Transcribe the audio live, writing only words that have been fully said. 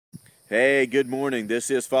Hey, good morning.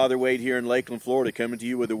 This is Father Wade here in Lakeland, Florida, coming to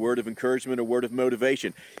you with a word of encouragement, a word of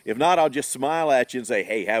motivation. If not, I'll just smile at you and say,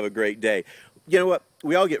 hey, have a great day. You know what?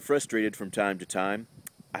 We all get frustrated from time to time.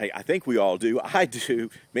 I think we all do. I do.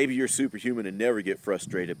 Maybe you're superhuman and never get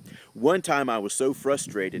frustrated. One time I was so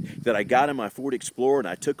frustrated that I got in my Ford Explorer and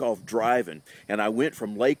I took off driving. And I went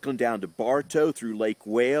from Lakeland down to Bartow, through Lake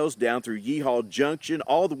Wales, down through Yeehaw Junction,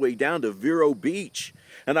 all the way down to Vero Beach.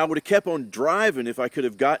 And I would have kept on driving if I could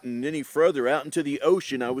have gotten any further out into the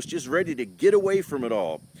ocean. I was just ready to get away from it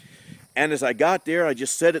all. And as I got there, I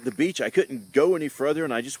just sat at the beach. I couldn't go any further,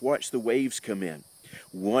 and I just watched the waves come in,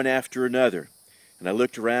 one after another. And I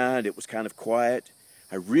looked around. It was kind of quiet.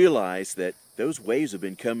 I realized that those waves have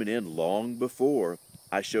been coming in long before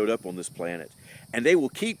I showed up on this planet. And they will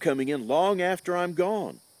keep coming in long after I'm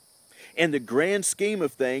gone. In the grand scheme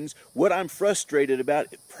of things, what I'm frustrated about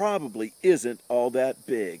probably isn't all that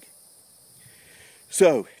big.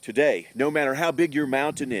 So today, no matter how big your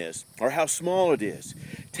mountain is or how small it is,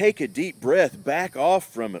 take a deep breath, back off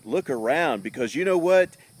from it, look around, because you know what?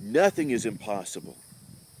 Nothing is impossible.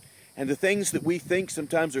 And the things that we think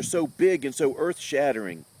sometimes are so big and so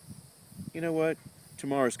earth-shattering, you know what?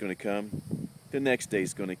 Tomorrow's going to come. The next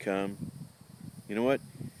day's going to come. You know what?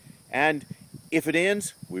 And if it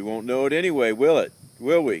ends, we won't know it anyway, will it?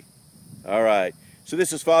 Will we? All right. So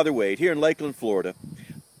this is Father Wade here in Lakeland, Florida.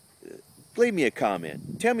 Leave me a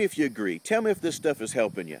comment. Tell me if you agree. Tell me if this stuff is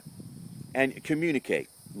helping you. And communicate.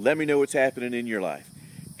 Let me know what's happening in your life.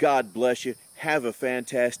 God bless you. Have a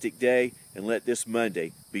fantastic day, and let this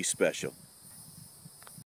Monday be special.